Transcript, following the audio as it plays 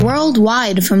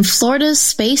Worldwide from Florida's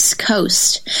Space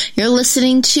Coast, you're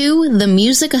listening to The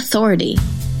Music Authority.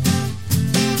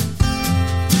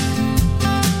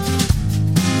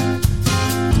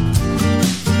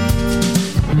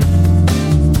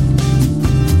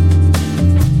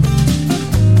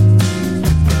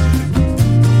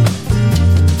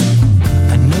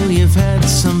 I know you've had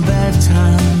some bad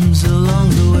times along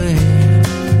the way.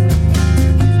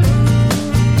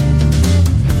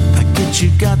 You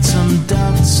got some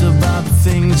doubts about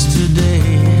things today.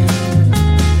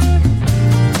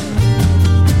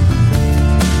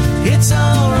 It's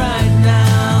alright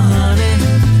now, honey.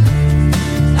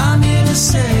 I'm here to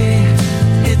say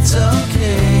it's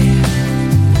okay.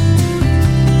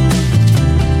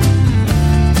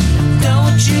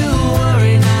 Don't you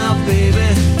worry now,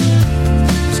 baby.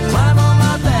 Just climb on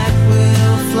my back,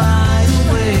 we'll fly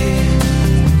away.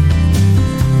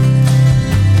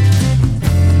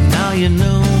 Now you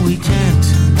know we can't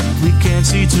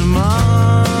see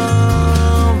tomorrow.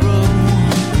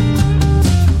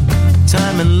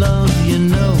 Time and love, you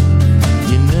know,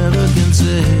 you never can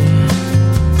say.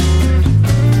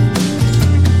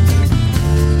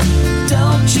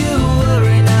 Don't you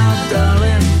worry now,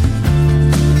 darling.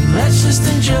 Let's just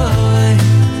enjoy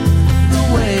the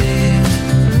wave.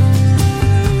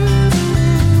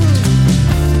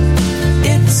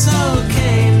 It's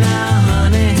okay now,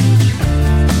 honey.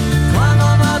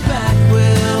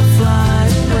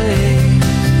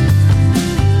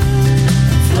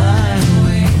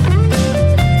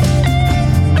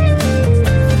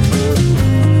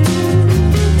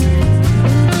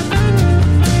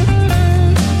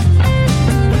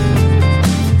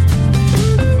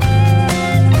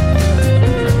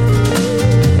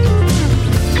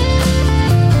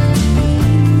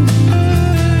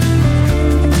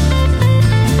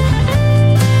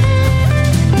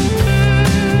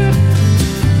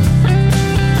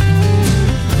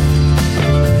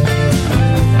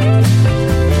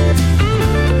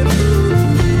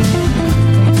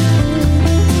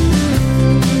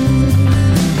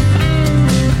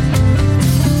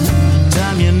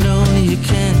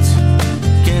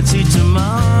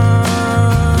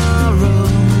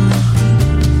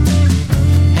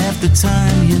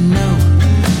 Time, you know,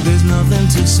 there's nothing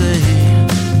to say.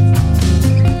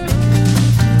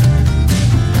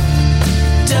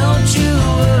 Don't you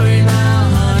worry now,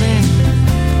 honey.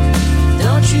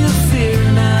 Don't you fear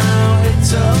now,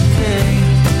 it's okay.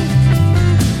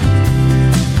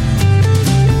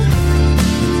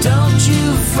 Don't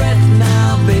you fret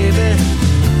now, baby.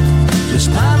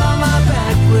 Just pile on my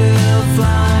back, we'll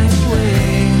fly away.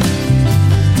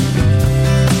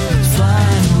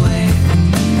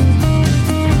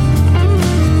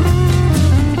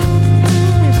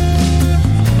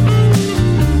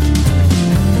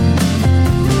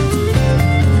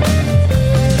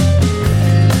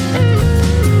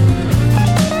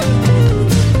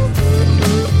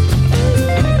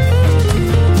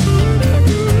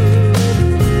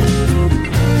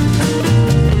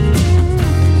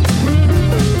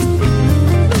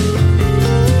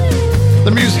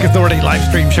 Authority live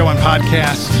stream show and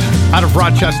podcast out of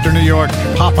Rochester, New York.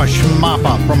 Papa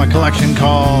Schmappa from a collection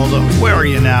called Where Are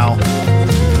You Now?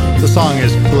 The song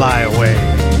is Fly Away.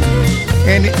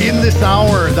 And in this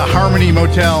hour, the Harmony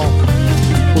Motel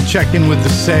will check in with the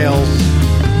sales.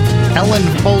 Ellen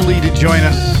Foley to join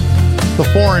us. The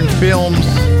Foreign Films.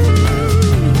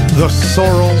 The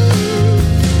Sorrels.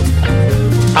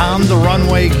 On the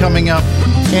Runway coming up.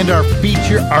 And our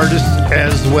feature artists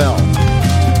as well.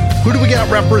 Who do we got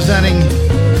representing?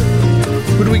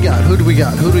 Who do we got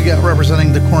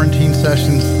representing the quarantine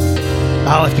sessions?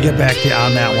 I'll have to get back to you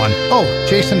on that one. Oh,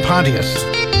 Jason Pontius.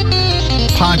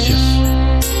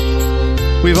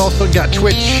 We've also got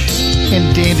Twitch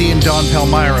and Dandy and Dawn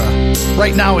Palmyra.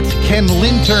 Right now it's Ken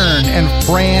Lintern and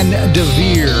Fran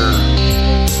DeVere.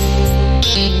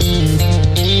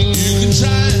 You can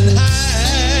try and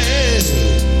hide,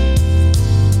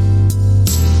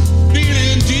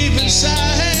 feeling deep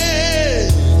inside.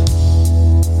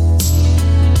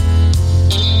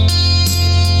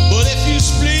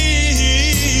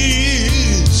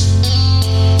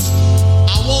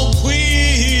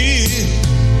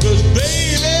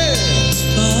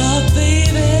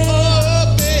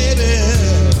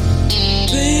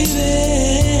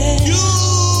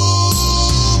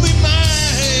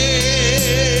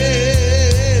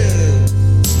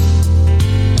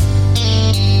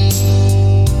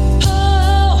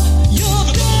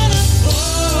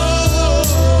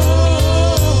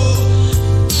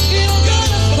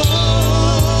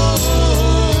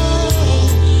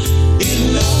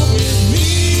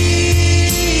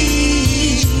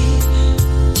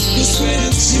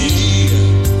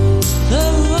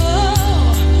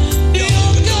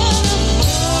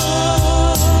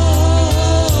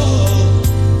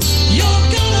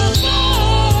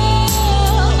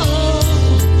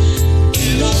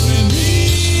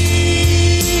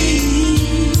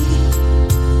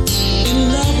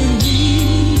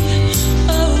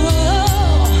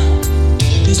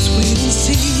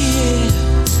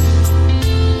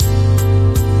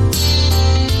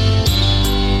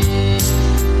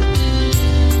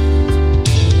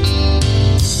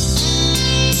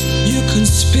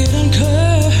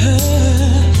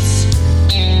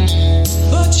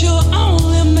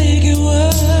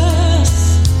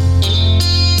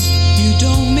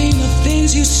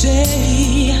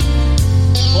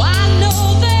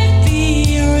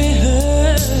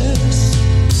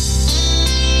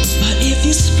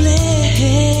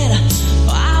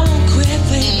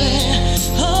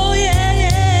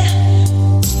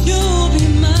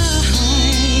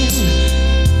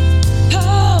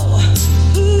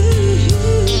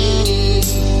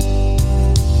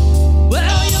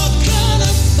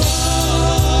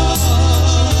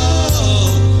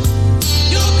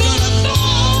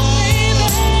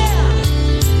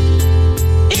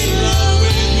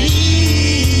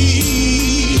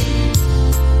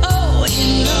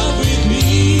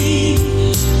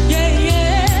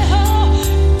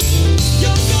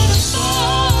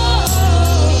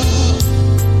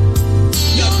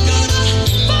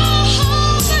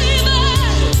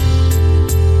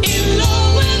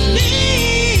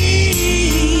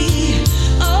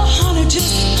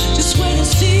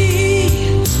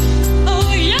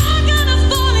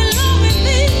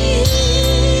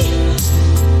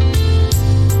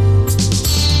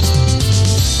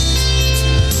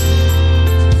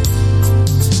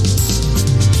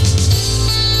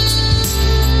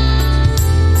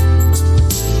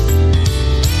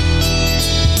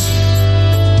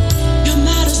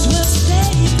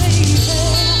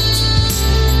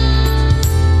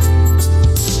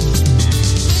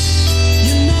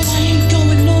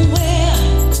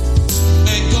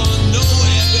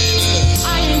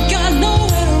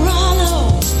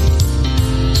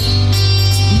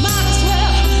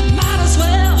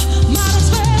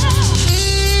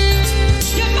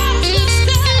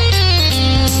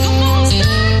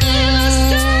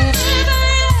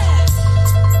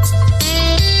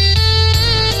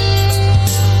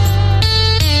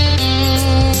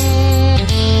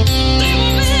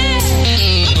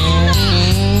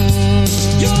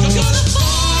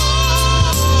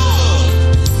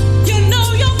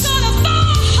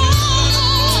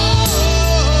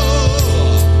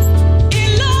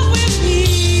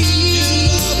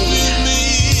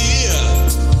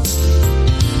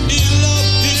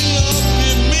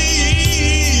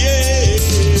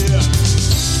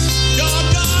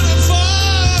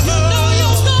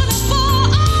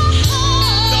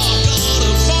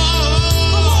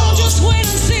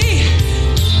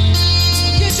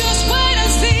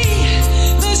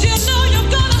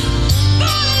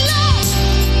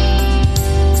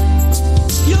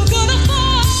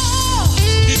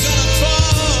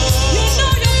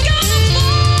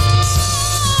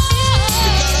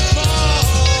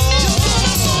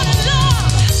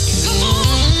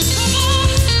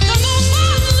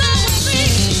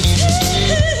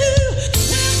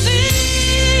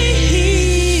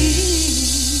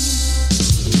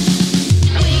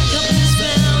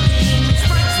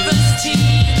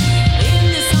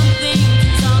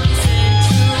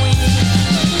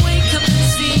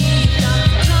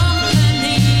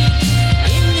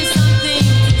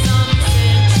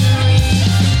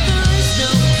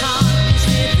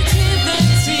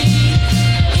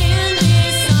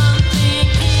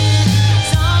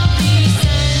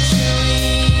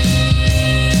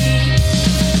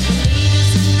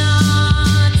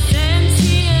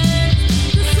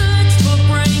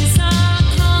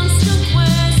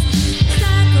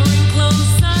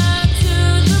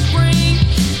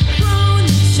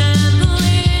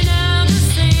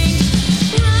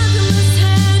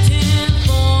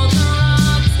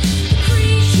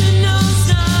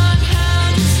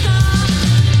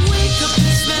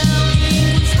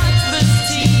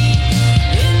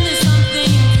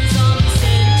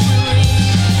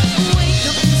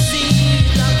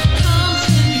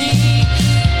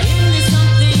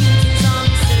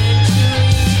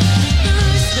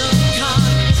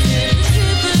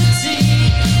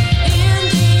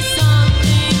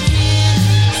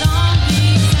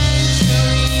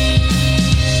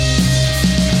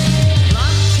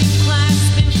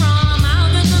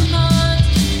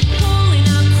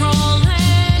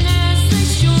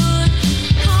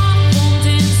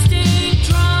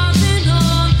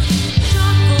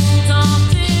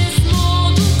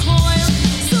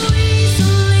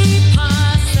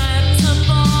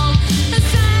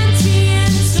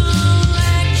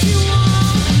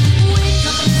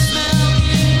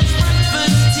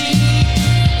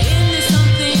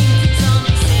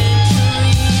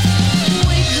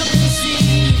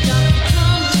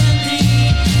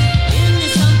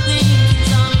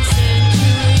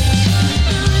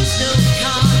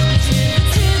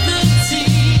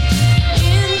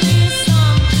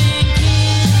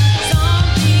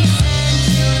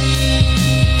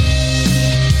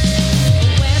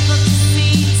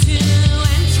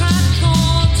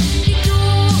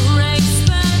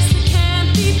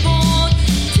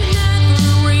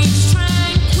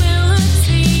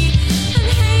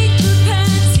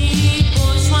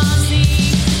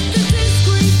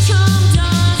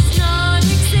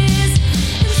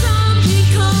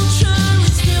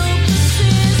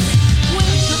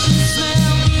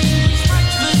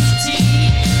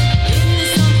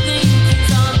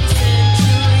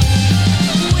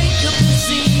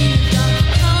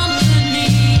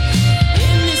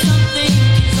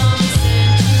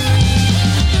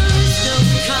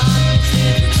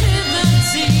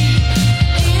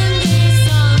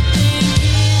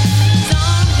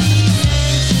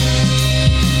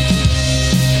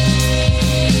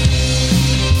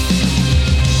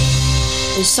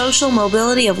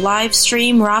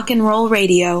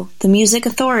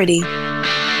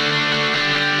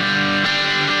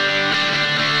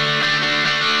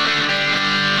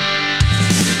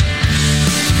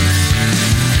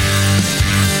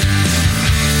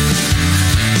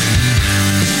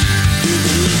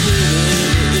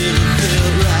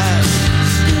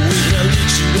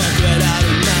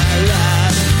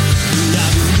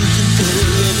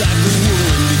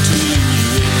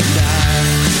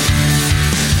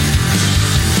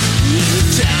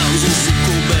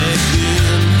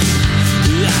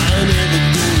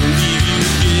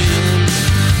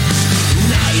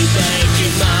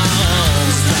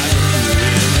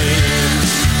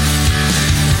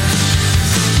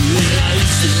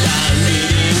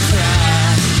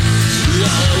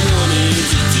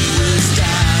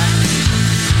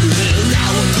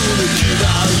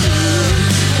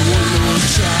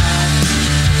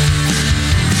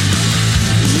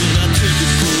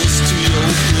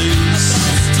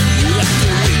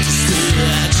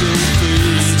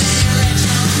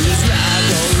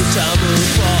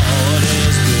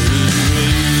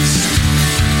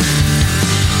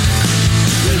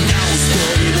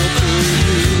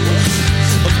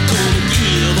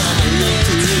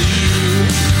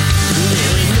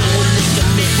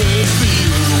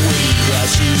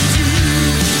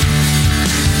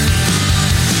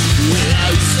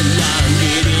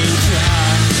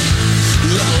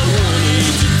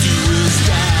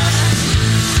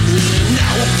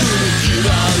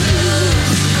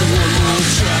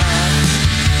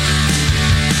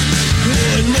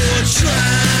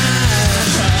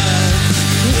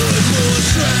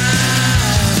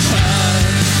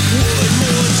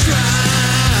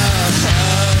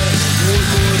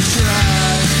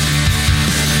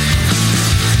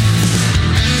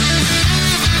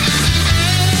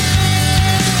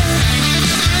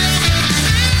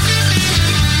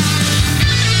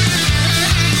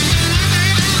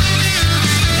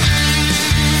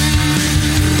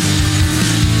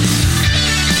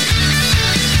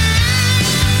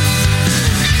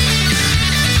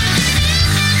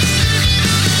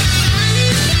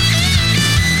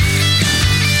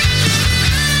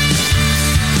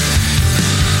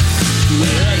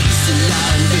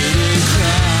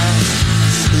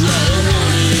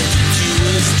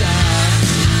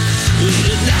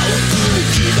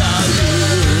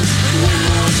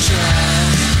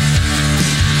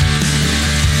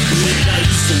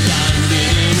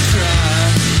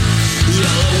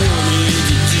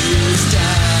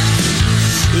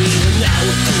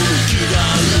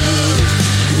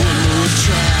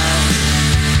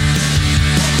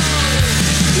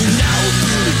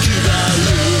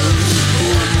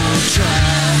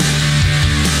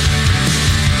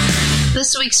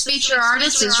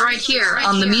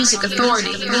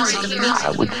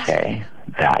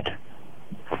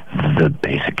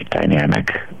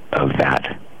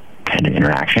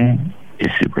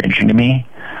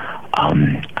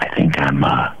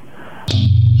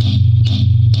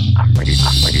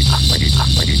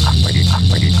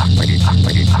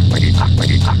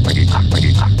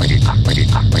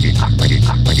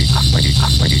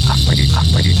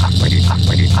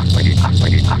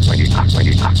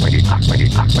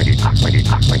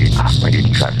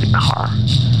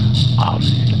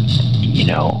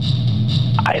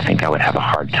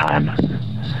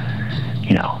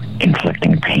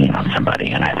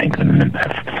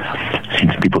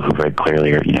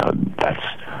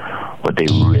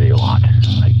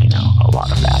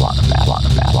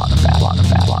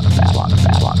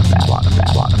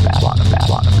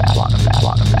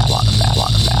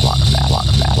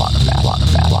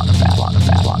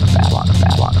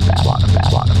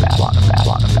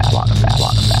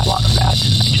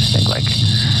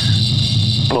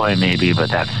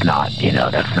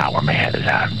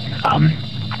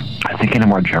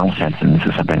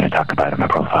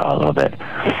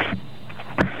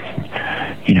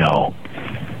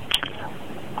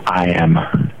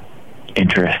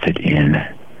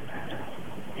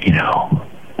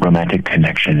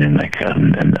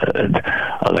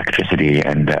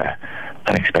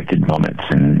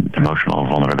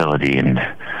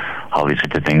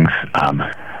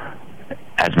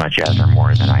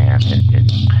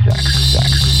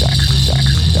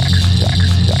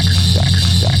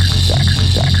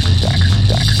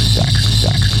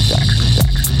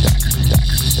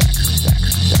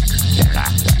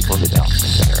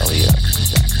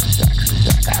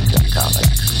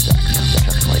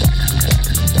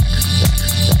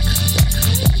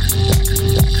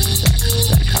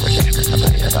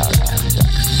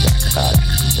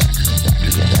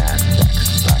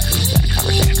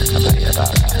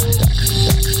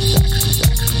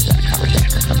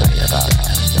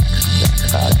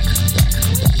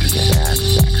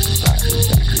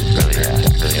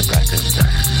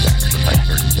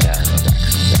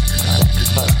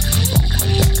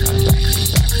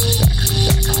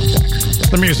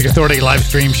 Music Authority live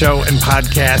stream show and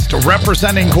podcast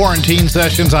representing Quarantine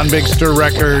Sessions on Big Stir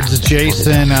Records,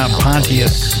 Jason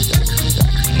Pontius.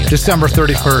 December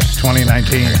 31st,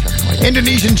 2019.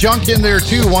 Indonesian junk in there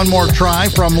too. One More Try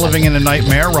from Living in a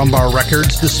Nightmare, Rumbar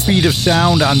Records. The Speed of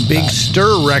Sound on Big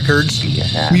Stir Records.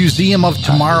 Museum of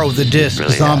Tomorrow, the disc,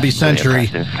 Zombie Century.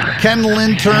 Ken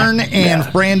Lintern and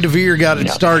Fran DeVere got it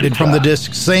started from the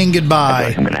disc, Saying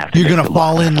Goodbye. You're gonna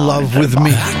fall in love with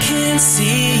me. I can't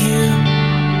see you.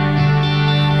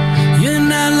 You're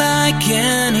not like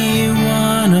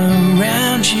anyone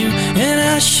around you, and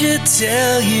I should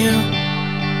tell you.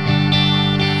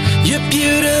 You're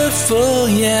beautiful,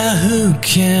 yeah, who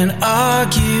can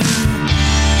argue?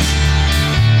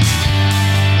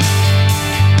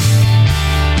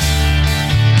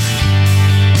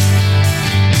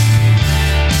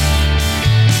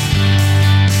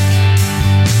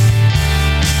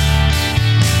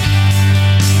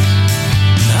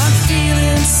 I'm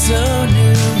feeling so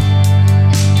new.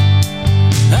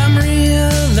 I'm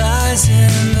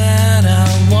realizing that I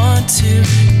want to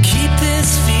keep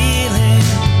this feeling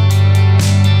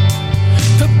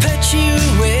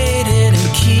perpetuated and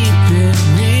keep it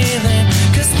reeling.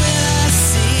 'Cause when I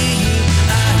see you,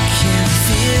 I can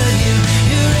feel you.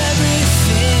 You're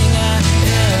everything I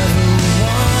ever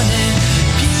wanted.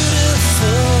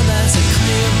 Beautiful as a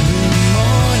clear blue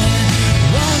morning.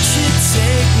 Won't you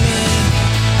take me?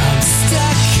 I'm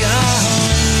stuck on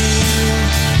you.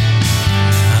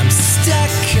 I'm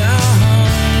stuck on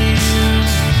you.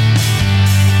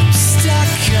 I'm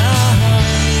stuck on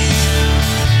you.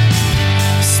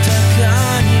 Stuck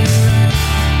on you.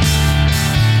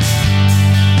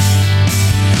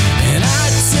 And I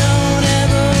don't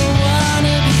ever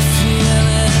wanna be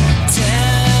feeling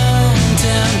down,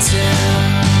 down, down.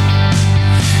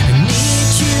 I need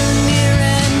you near,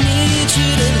 I need you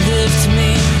to lift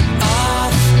me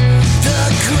off the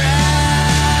ground.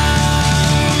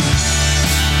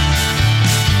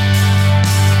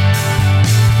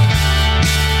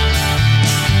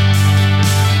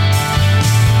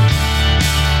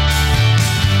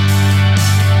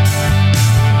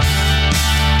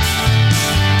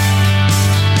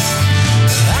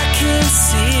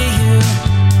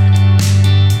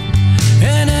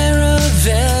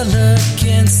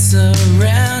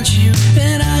 Around you,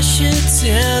 and I should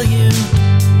tell you,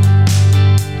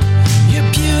 you're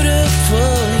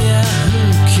beautiful, yeah, who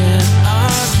can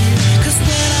argue? 'Cause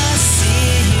when I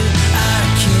see you, I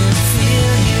can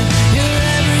feel you. You're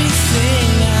everything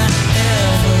I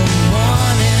ever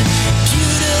wanted.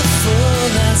 Beautiful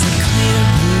as a clear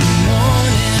blue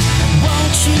morning.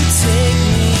 Won't you take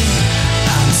me?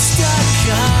 I'm stuck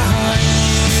on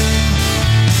you.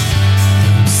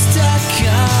 I'm stuck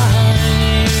on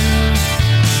you.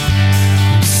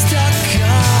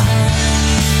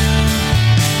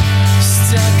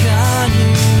 Stuck on you.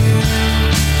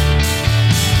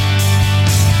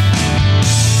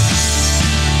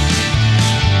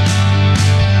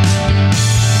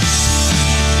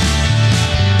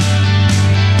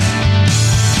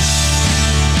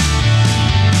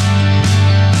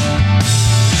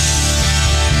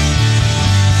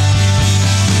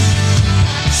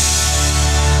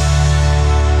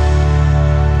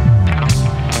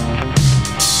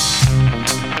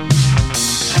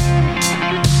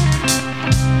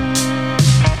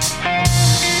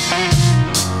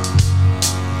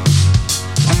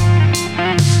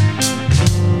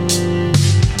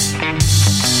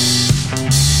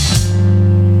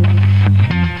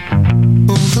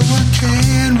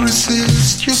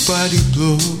 Body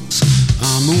blows,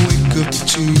 I'ma wake up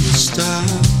to your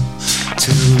style,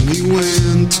 telling me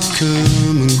when to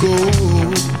come and go.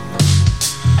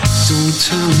 Don't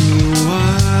tell me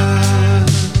why.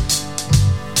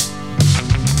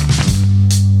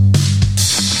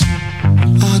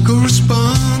 I go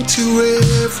respond to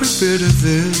every bit of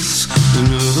this.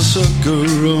 Another sucker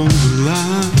on the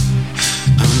line.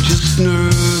 I'm just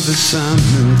nervous, I'm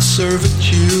in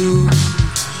servitude.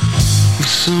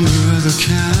 Some other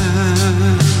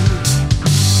kind.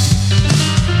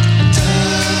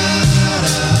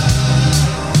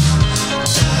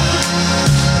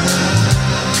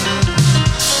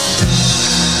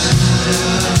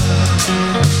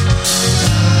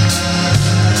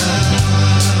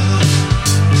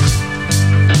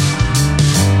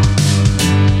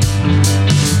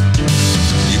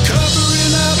 You're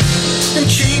covering up in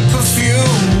cheap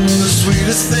perfume, the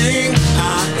sweetest thing I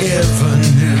ever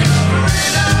knew.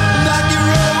 Like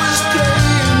you're always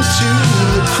playing to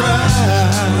the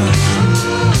crowd.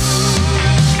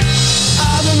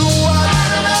 I don't know what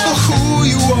or who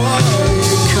you are.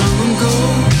 You come and go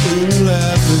in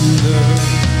lavender,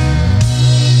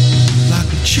 like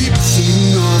a cheap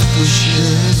thing on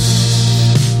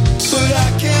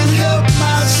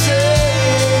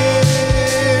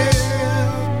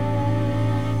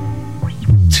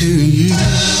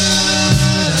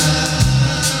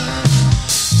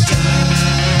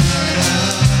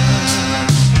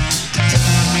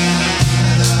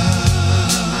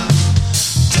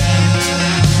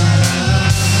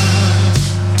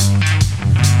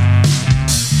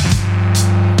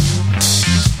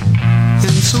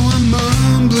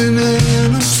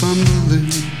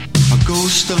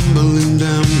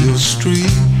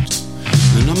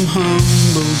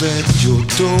humbled at your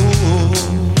door.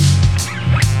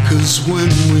 'Cause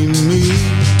when we meet,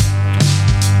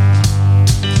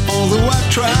 although I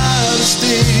try to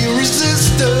stay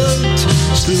resistant,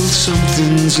 still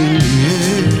something's in the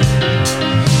air,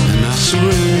 and I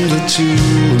surrender to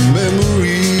a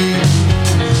memory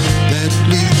that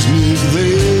leads me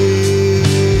there.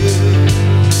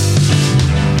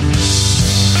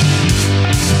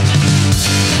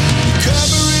 You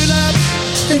cover it up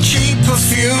in cheap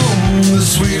perfume, the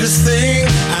sweetest thing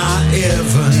I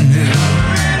ever knew.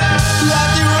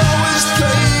 Like you're always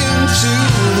playing to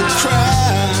the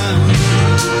crowd.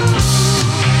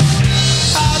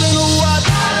 I don't know what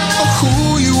or who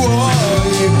you are.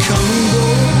 You come and go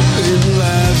in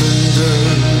lavender,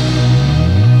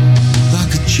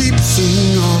 like a cheap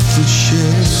thing off the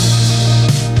shelf.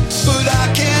 But I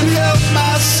can't help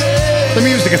myself. The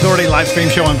Music Authority live stream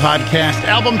show and podcast.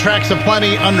 Album tracks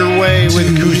aplenty underway with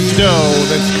Cousteau.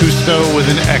 That's Cousteau with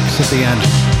an X at the end.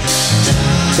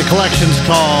 The collection's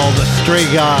called Stray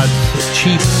Gods,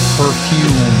 Cheap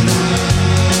Perfume.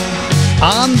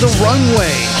 On the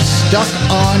Runway, Stuck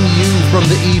on You from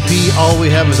the EP All We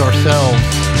Have Is Ourselves.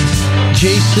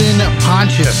 Jason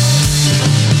Pontius.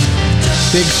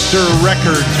 Big Stir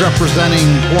Records representing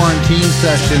Quarantine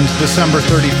Sessions, December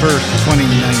 31st,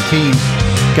 2019.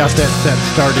 Got that set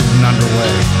started and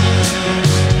underway.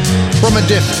 From a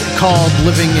disc called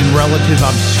Living in Relative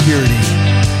Obscurity,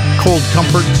 Cold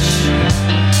Comforts,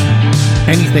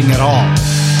 Anything at All,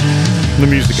 The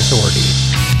Music Authority.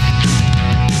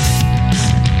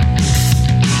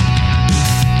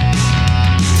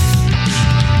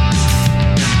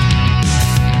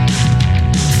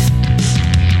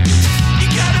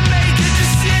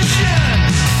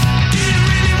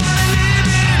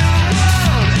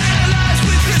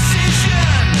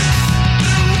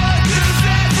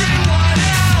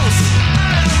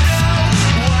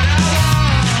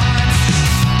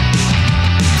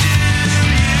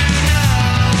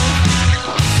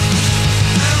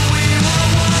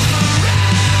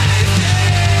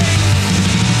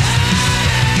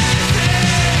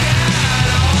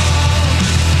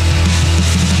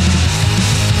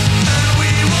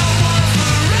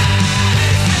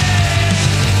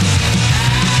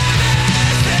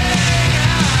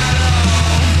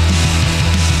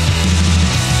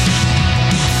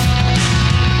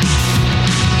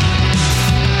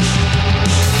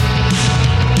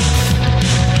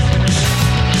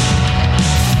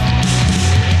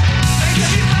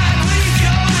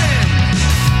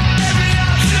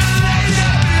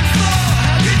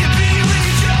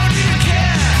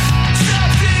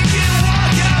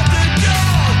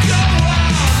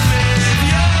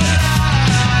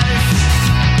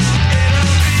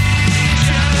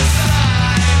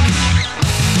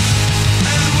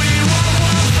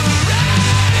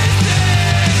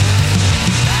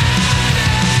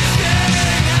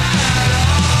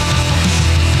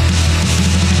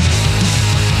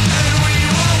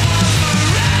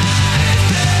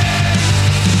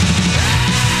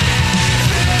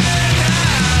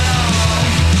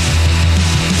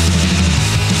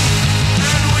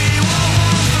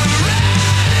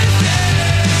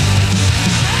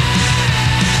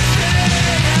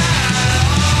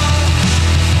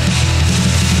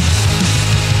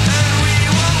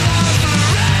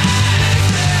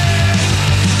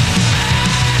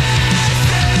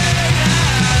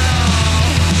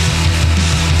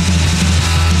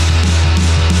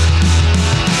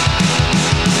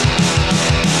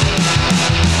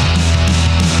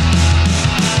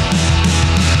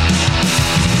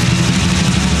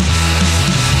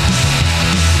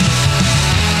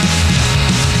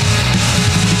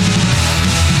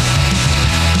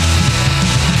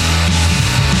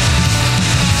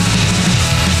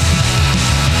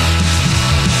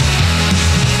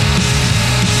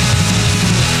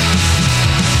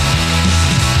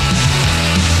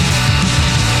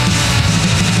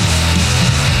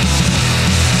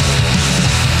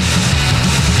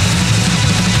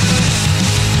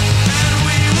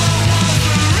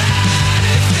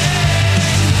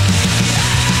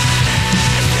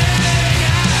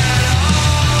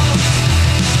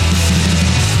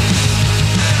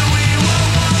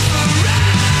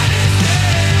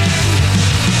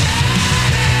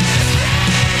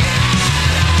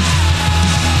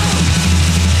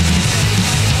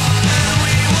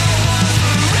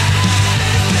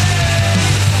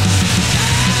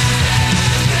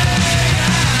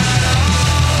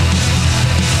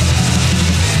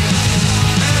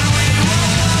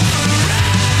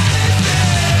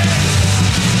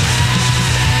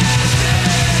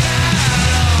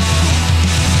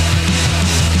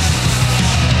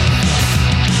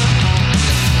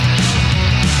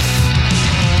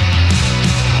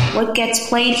 What gets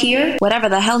played here? Whatever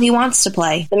the hell he wants to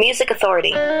play. The Music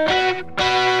Authority.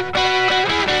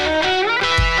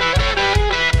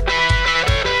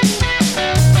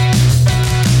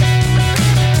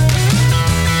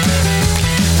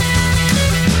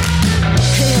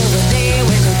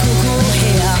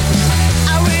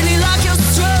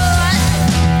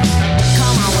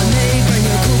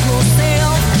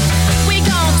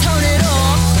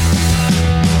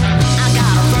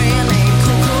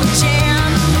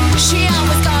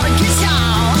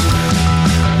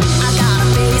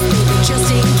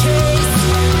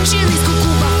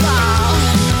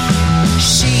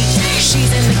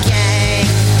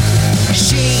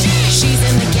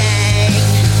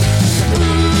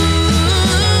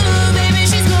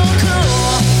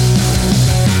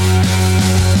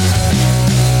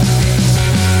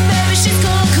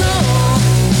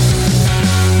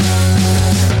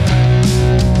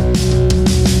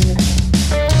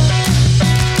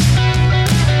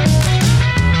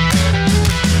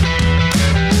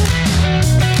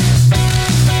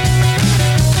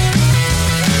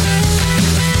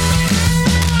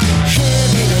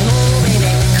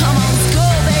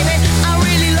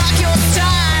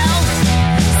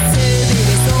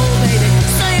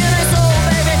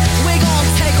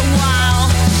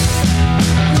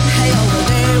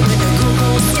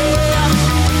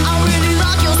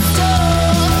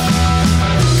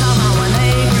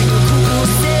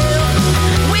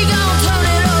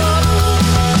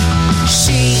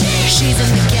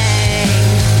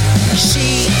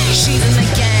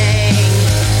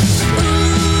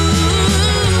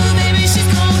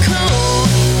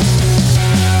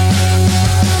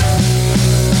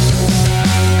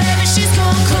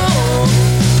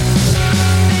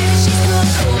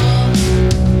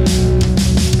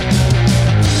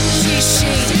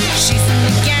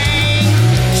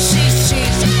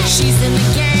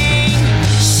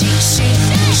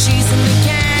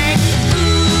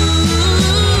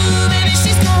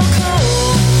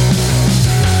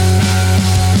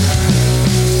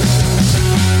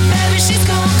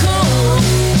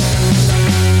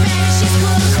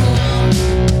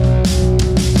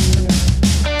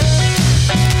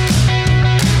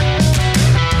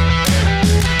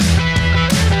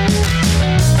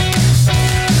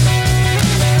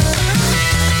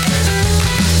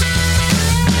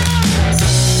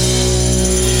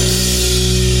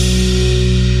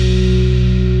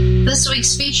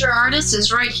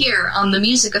 Is right here on the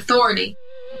Music Authority.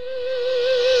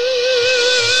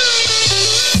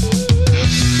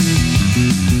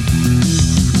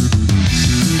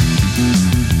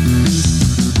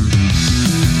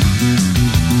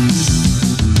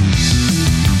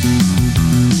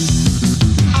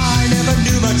 I never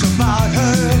knew much about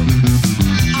her.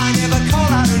 I never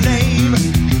called out her name.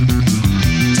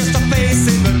 Just a face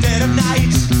in the dead of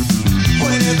night.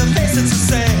 When in the face it's the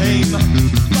same.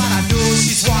 But I know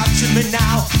she's watching me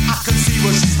now. I can see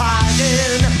where she's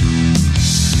hiding.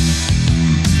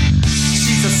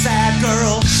 She's a sad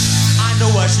girl. I know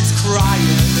why she's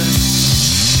crying.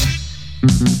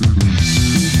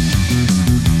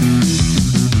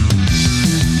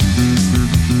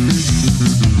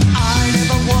 I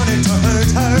never wanted to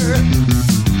hurt her.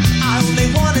 I only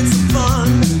wanted some fun.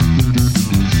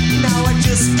 Now I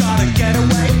just gotta get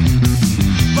away.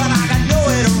 But I got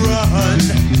nowhere to run.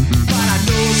 But I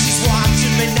know she's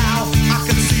watching me now. I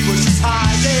can see where she's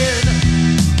hiding.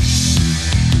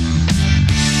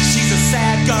 She's a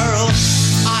sad girl.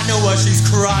 I know why she's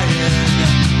crying.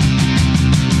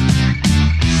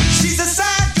 She's a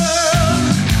sad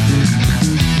girl.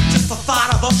 Just the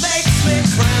thought of her makes me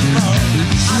tremble.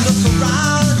 I look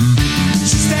around.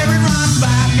 She's staring right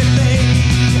back at me.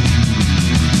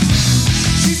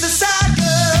 She's a sad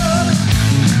girl.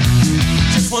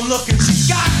 Just one look and she's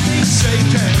got me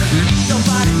shaking.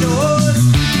 Nobody knows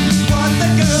what the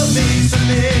girl means to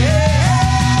me.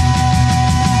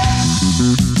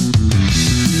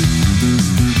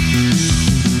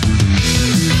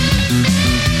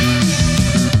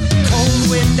 Cold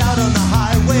wind out on the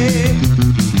highway.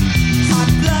 Hot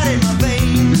blood in my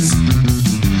veins.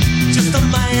 Just a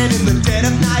man in the dead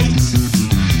of night.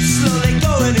 Slowly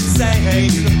going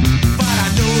insane. But I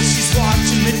know she's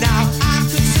watching me now. I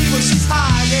can see where she's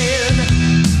hiding.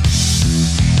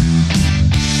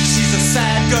 She's a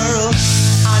sad girl.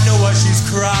 I know why she's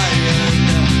crying.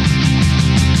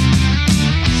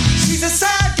 She's a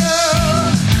sad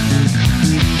girl.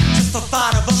 Just the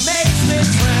thought of her makes me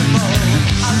tremble.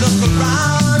 I look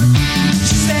around.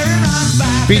 She's staring right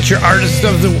back. Feature artist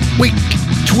of the week,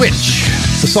 Twitch.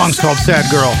 The song's called Sad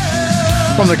Girl.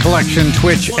 From the collection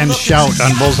Twitch and Shout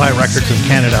on Bullseye Records of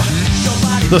Canada.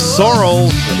 The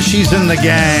Sorrels, She's in the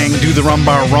Gang, Do the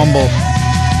Rumbar Rumble.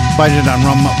 Find it on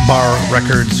Rumbar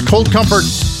Records. Cold Comfort,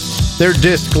 their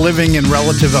disc Living in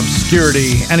Relative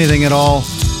Obscurity, Anything at All.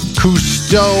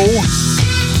 Cousteau,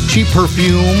 Cheap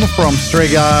Perfume from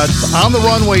Stray Gods. On the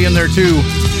Runway in there too.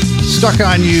 Stuck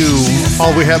on You,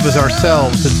 All We Have Is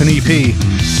Ourselves. It's an EP.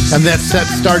 And that set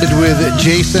started with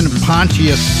Jason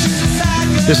Pontius,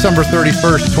 December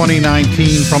 31st,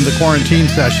 2019, from the Quarantine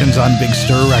Sessions on Big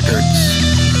Stir Records.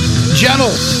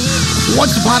 Gentles,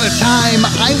 Once Upon a Time,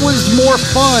 I Was More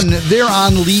Fun. They're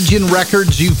on Legion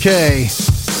Records UK.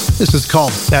 This is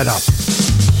called Fed Up.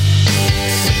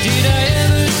 Did I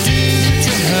ever do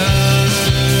to hurt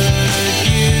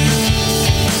you?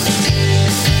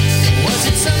 Was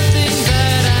it something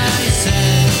that I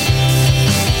said?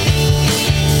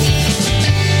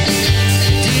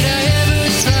 Did I ever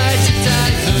try to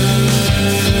divert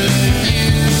you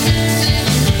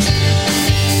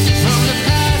from the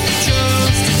path you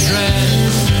chose to tread?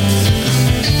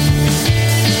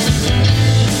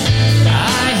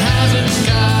 I haven't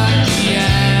got the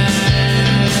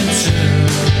answer.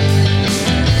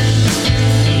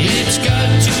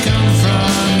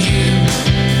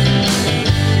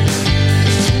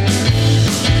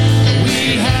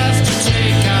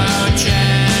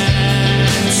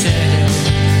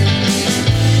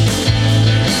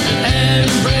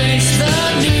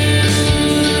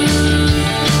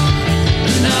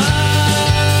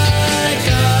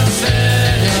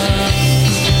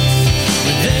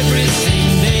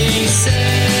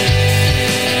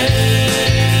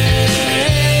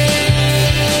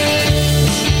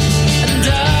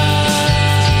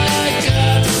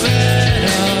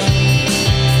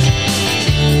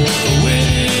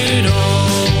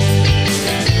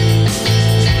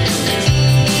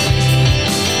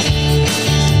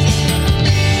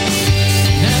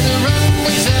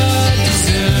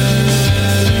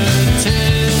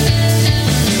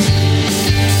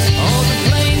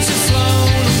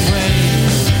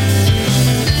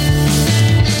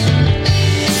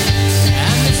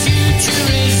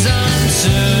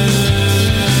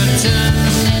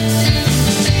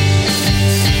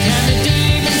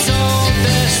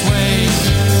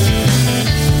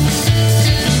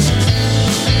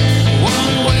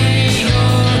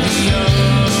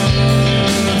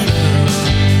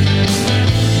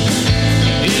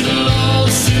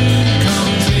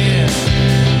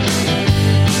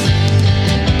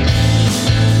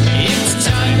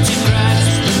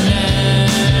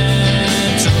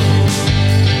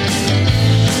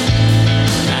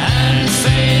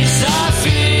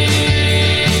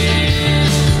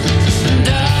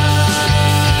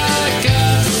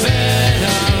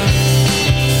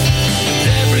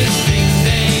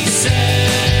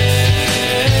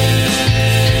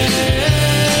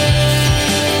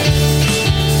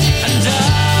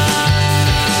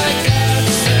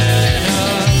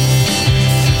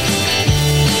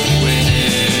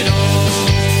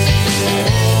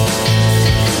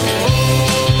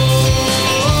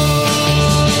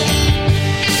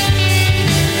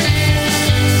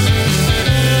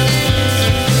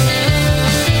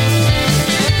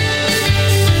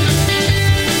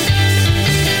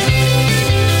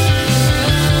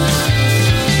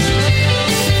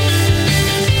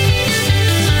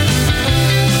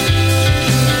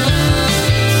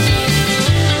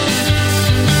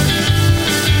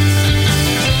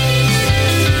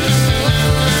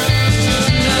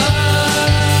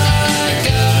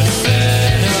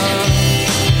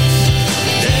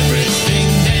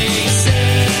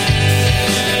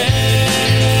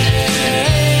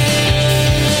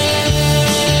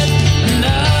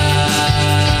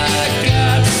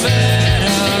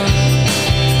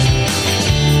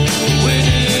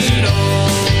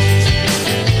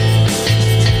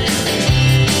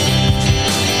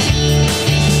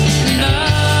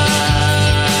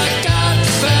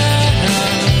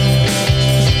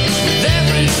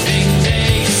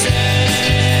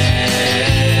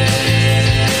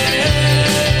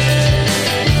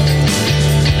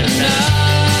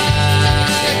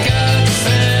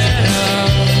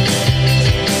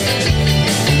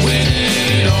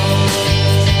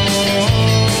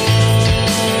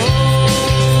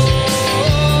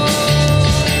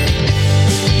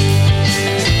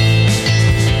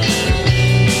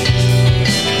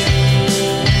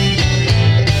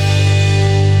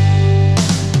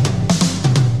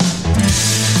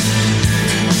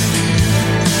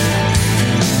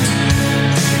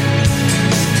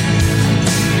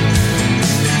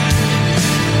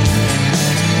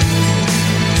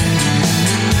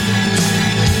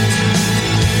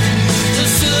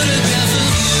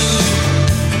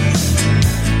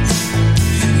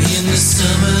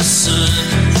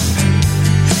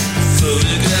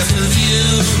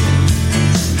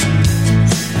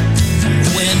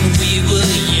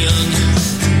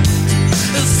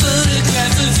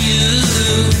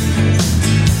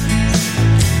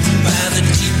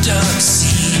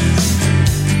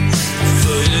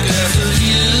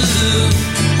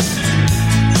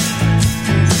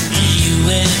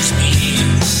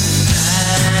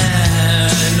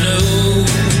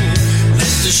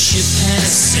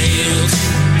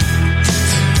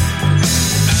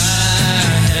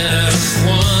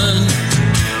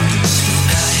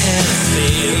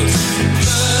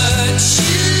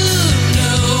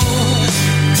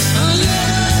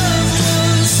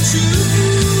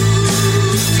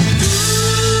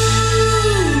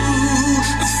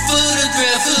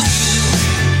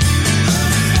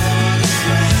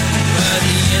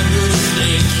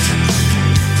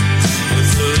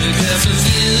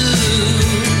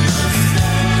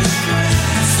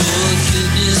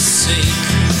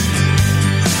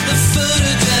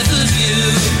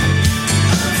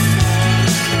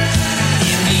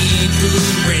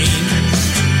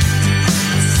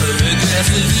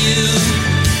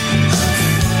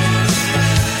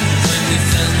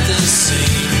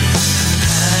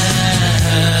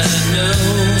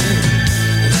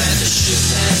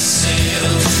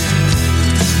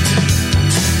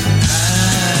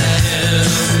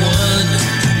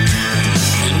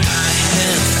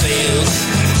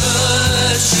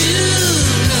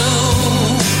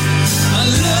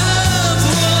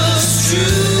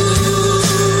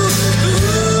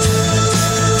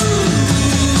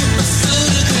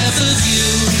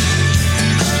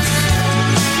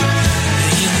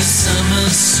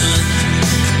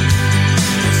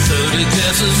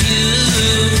 photograph of you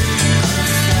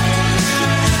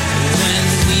when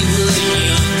we were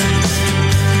young.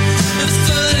 A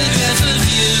photograph of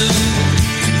you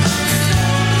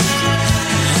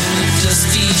on a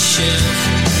dusty shelf.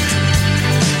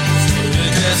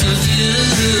 Photograph of you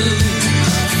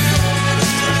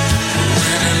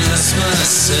when I lost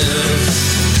myself.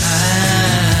 I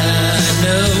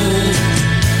know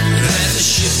that the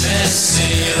ship has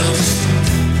sailed.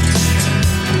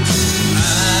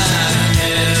 I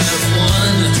have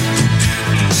won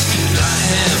and I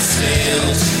have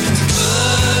failed,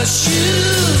 but you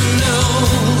know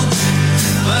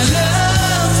my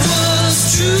love was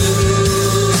true.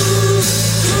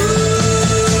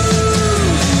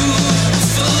 A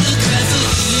photograph of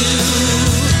you.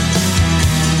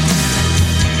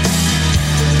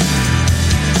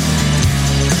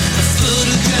 A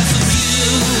photograph of you.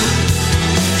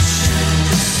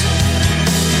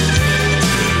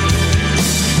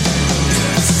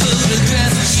 A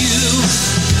photograph of you.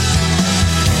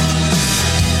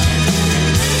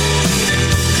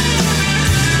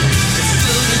 A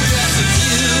photograph of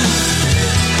you.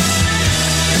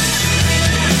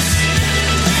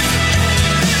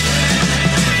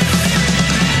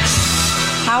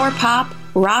 Power pop,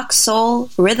 rock, soul,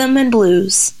 rhythm, and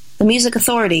blues. The Music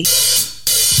Authority.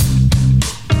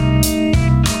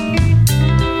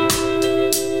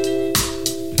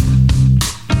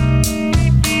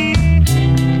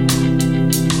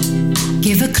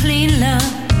 Give a clean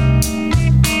love.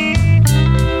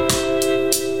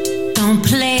 Don't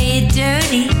play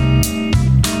dirty.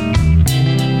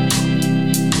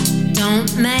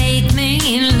 Don't make me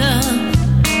in love.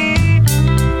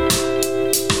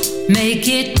 Make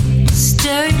it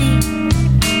sturdy.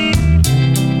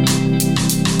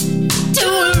 Do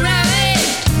it right.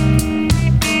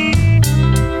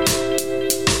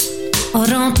 Or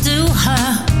don't do her.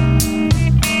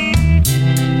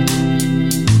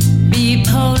 Be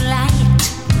polite,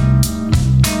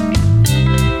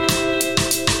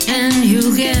 and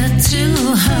you get to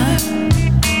her.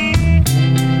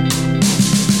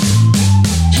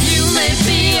 You may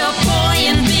be a boy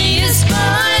and be as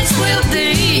boys will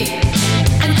be,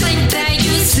 and think that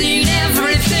you've seen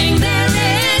everything there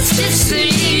is to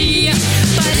see.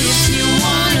 But if you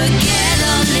wanna get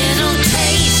a little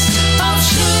taste of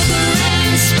sugar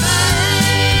and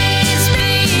spice,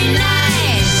 be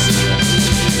nice.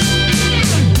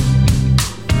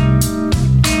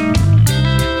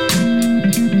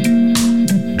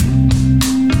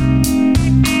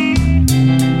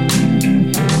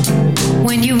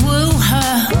 When you woo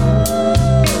her,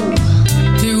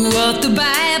 do what the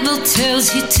Bible tells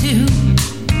you to.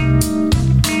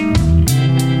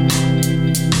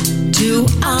 Do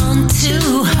unto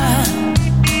her,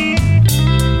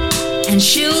 and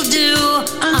she'll do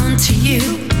unto you.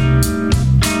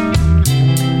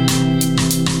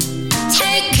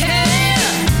 Take care,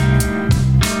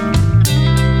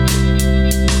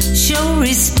 show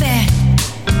respect,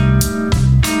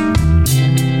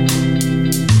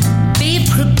 be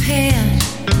prepared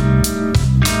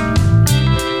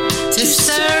to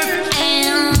serve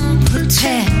and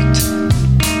protect.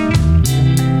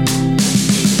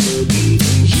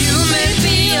 You may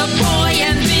be a boy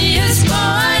and be as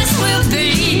boys will be,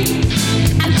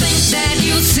 and think that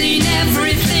you've seen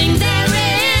everything there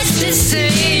is to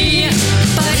see.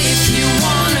 But if you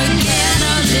wanna get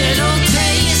a little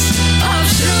taste of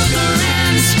sugar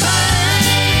and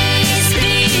spice,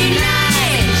 be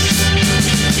nice.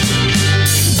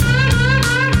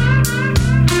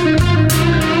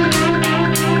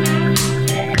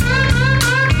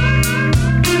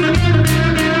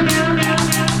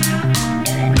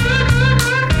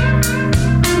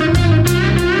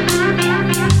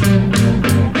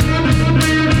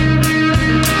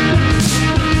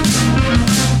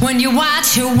 When you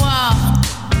watch her walk,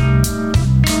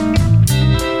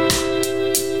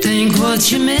 think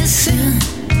what you're missing.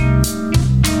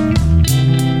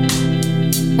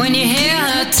 When you hear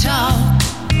her talk,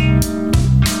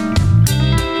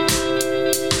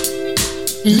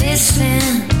 listen.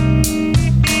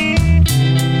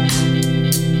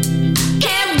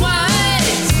 Get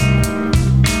wise.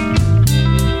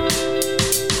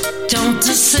 Don't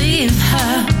deceive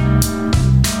her.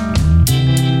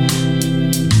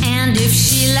 And if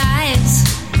she lies,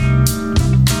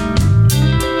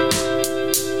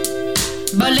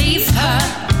 believe her.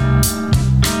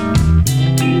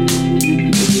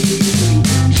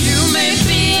 You may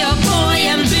be a boy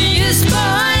and be as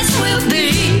boys will be,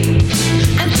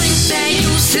 and think that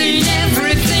you've seen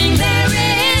everything there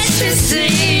is to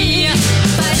see.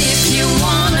 But if you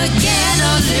wanna get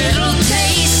a little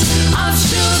taste of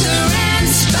sugar and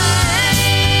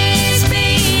spice,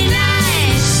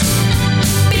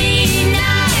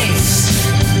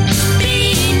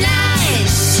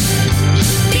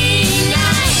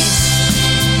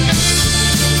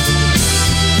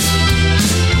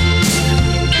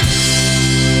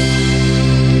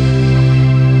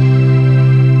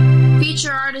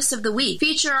 artist of the week.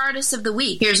 Feature artist of the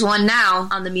week. Here's one now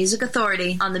on the Music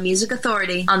Authority. On the Music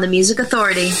Authority. On the Music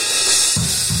Authority.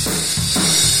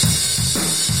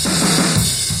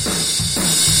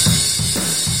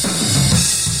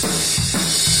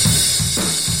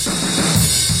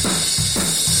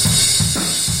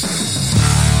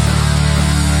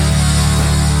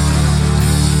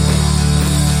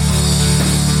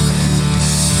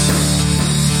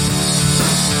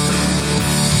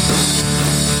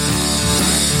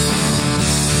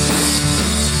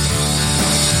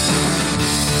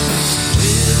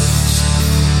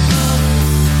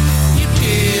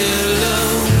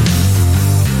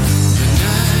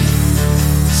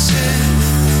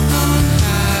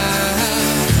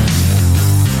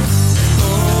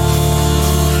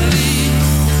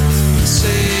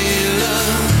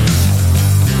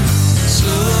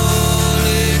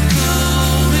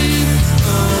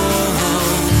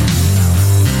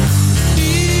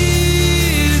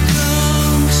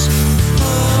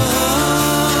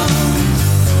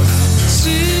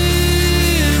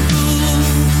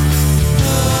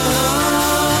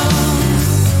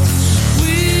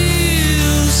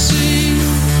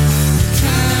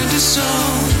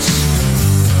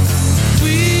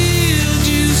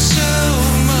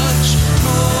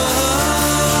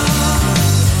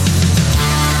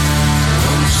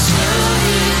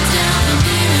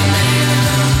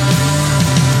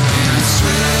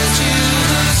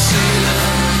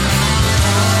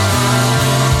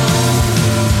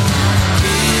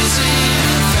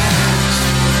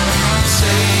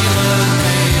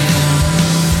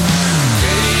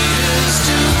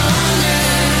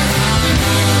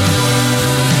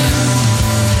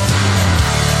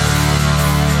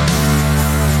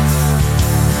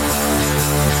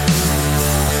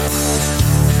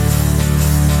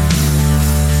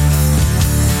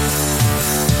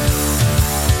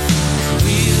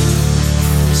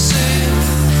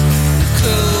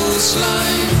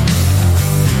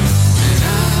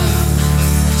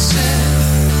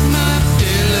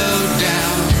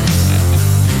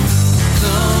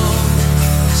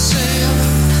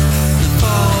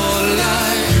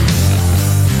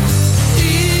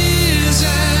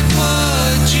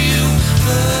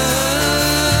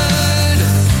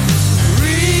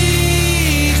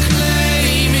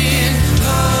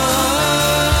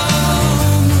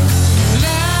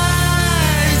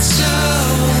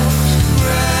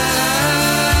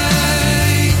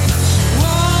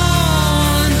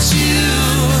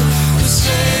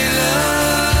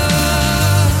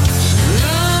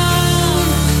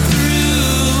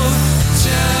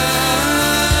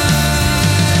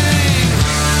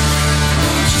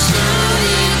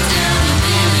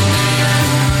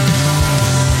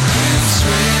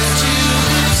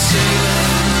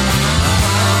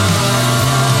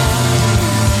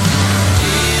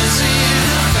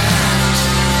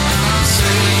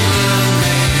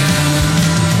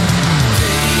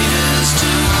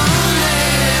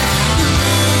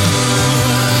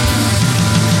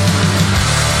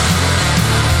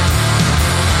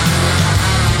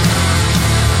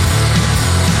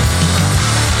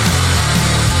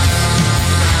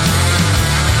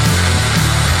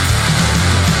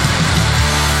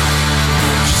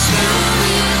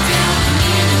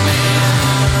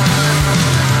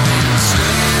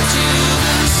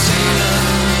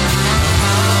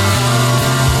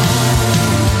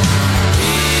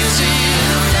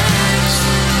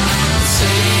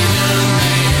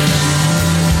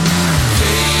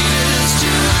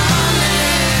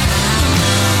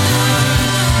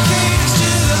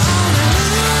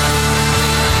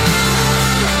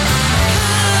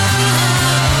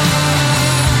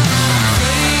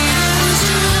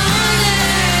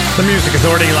 The Music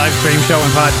Authority live stream show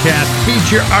and podcast.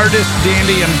 Feature artist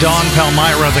Dandy and Dawn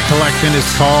Palmyra. The collection is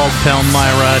called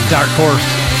Palmyra Dark Horse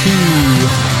 2.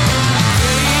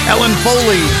 Ellen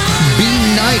Foley, Be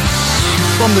Nice,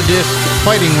 from the disc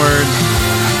Fighting Words.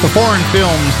 The Foreign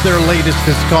Films, their latest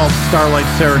is called Starlight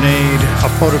Serenade, a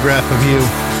photograph of you.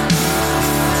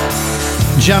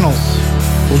 Gentles,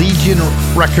 Legion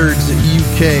Records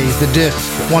UK, the disc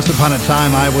Once Upon a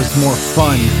Time I Was More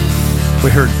Fun. We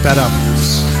heard Fed Up.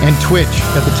 And Twitch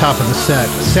at the top of the set.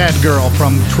 Sad Girl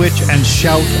from Twitch and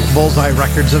Shout, Bullseye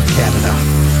Records of Canada.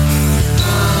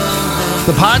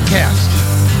 The podcast.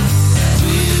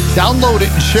 Download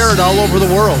it and share it all over the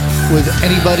world with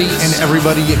anybody and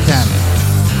everybody you can.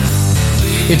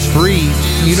 It's free.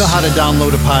 You know how to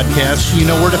download a podcast. You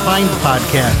know where to find the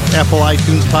podcast. Apple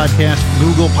iTunes Podcast,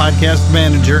 Google Podcast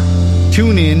Manager,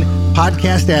 TuneIn,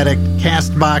 Podcast Addict,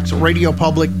 CastBox, Radio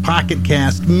Public, Pocket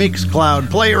Cast, Mixcloud,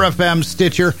 Player FM,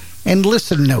 Stitcher, and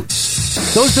Listen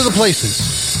Notes. Those are the places.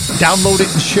 Download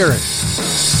it and share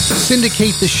it.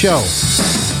 syndicate the show.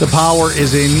 The power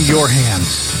is in your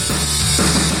hands.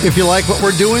 If you like what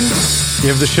we're doing,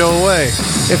 give the show away.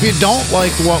 If you don't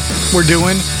like what we're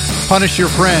doing, punish your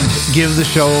friends. Give the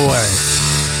show away.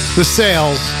 The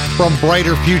Sales from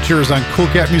Brighter Futures on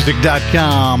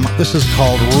CoolCatMusic.com. This is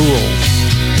called Rules.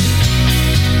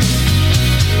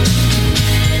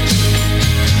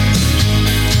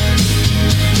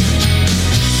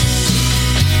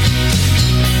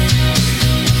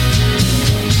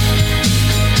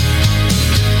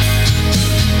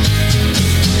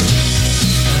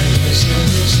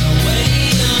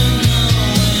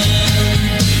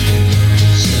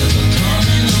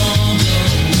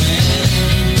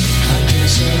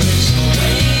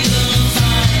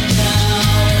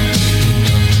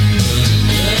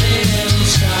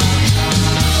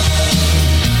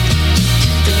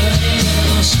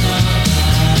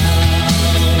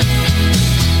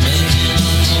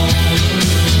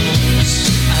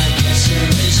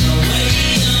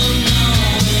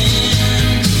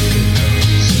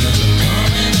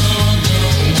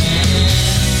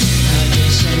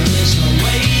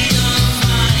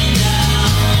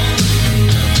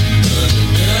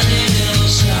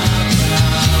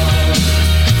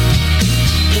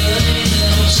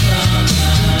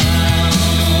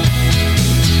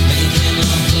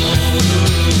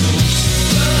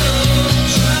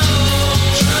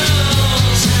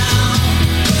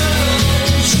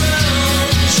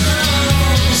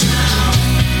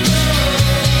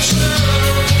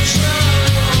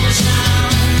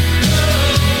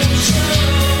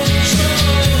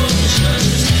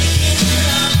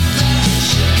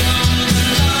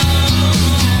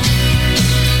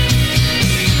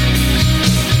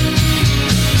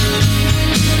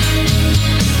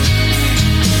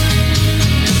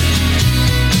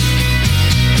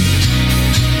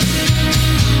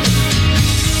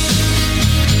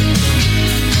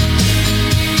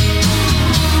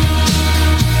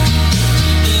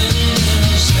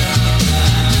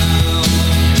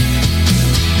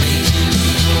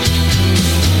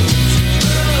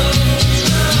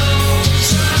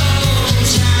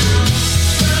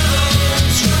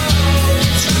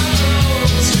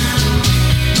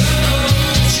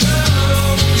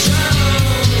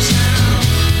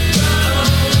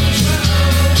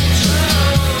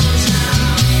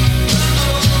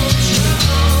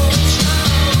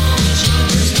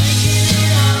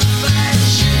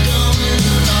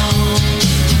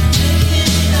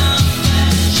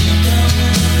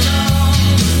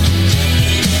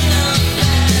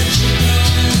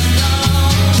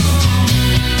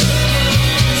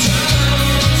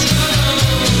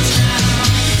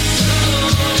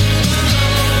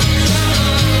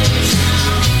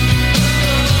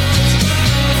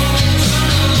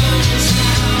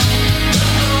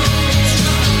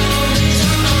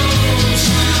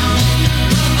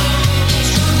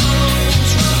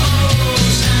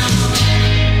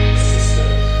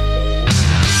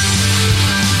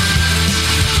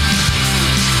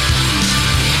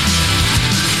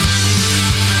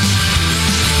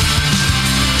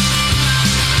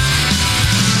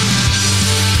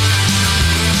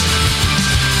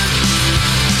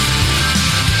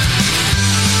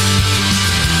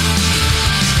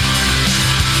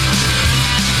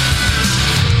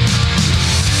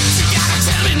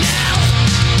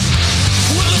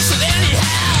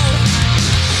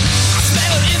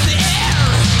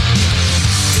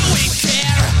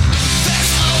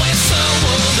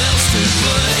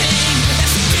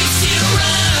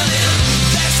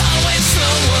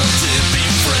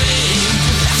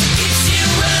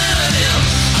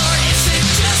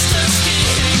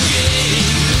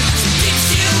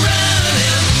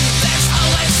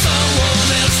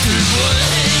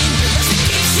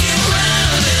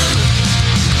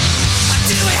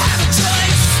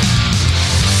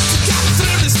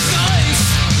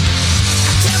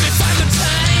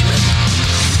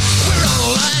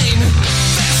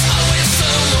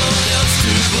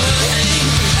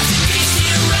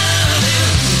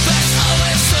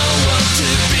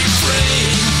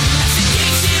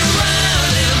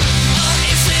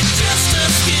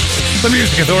 The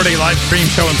Music Authority live stream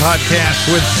show and podcast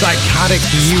with Psychotic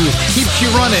Youth keeps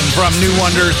you running from New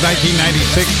Wonders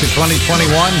 1996 to 2021.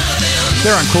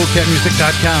 They're on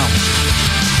CoolCatMusic.com.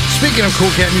 Speaking of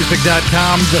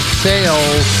CoolCatMusic.com, the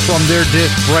sales from their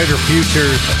disc Brighter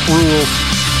Futures Rules,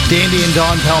 Dandy and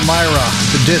Dawn Palmyra,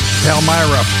 the disc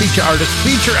Palmyra, feature artist,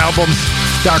 feature album,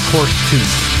 Dark Horse 2.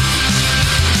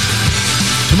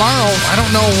 Tomorrow, I don't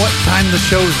know what time the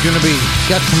show's going to be.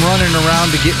 Got some running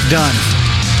around to get done.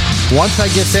 Once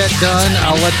I get that done,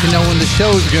 I'll let you know when the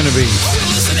show's going to be.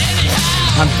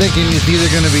 I'm thinking it's either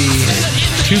going to be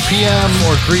 2 p.m.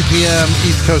 or 3 p.m.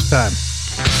 East Coast time.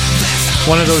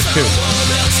 One of those two.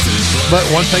 But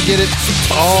once I get it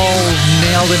all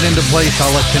nailed and into place,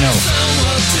 I'll let you know.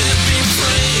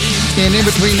 And in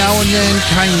between now and then,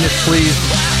 kindness, please.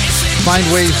 Find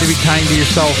ways to be kind to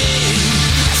yourself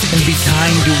and be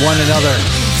kind to one another.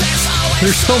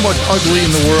 There's so much ugly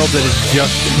in the world that is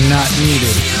just not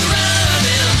needed.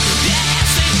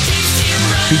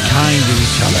 Be kind to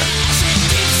each other.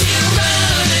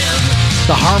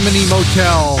 The Harmony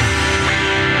Motel.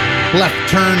 Left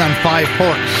turn on 5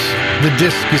 Forks. The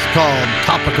disc is called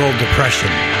Topical Depression.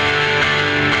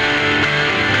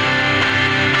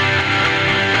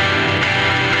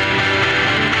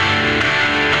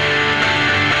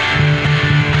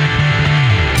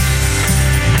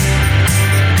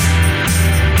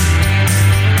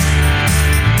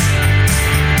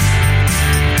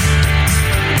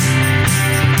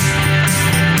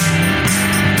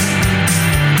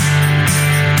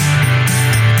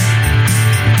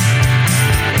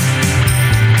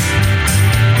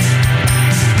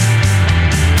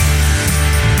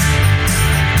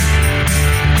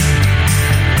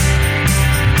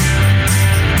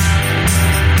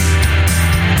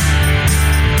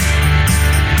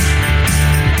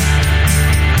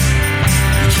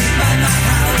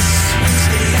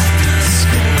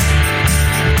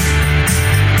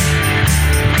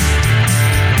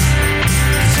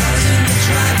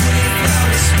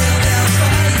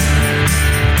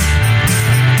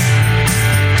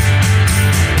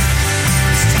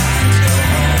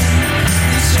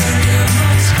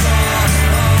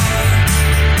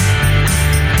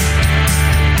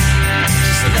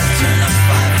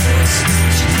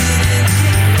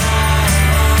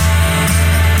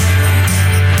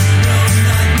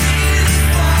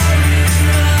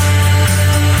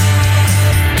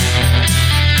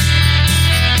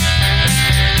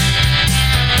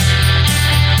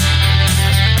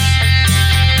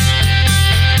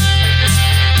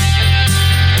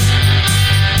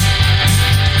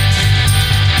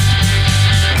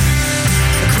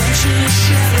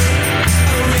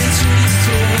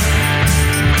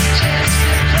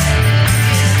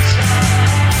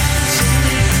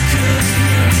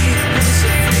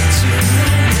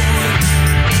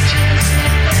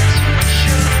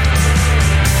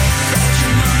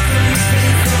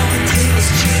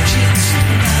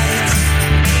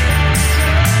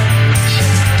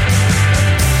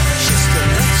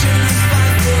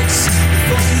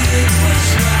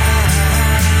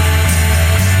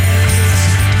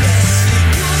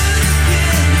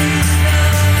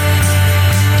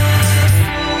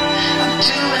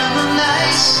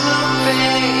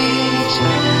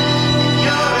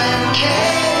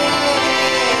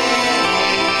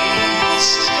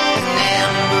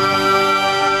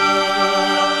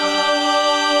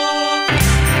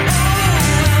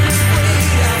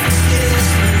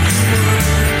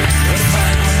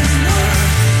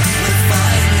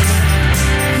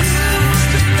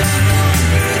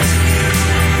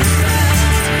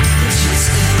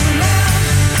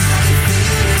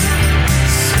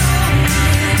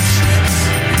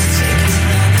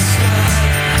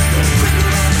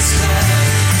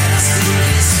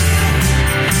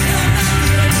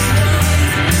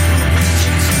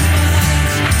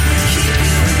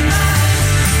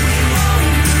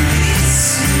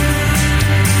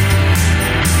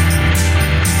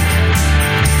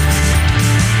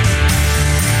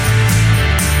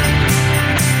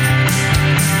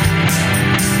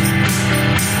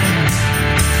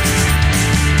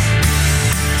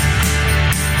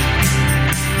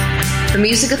 The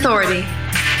Music Authority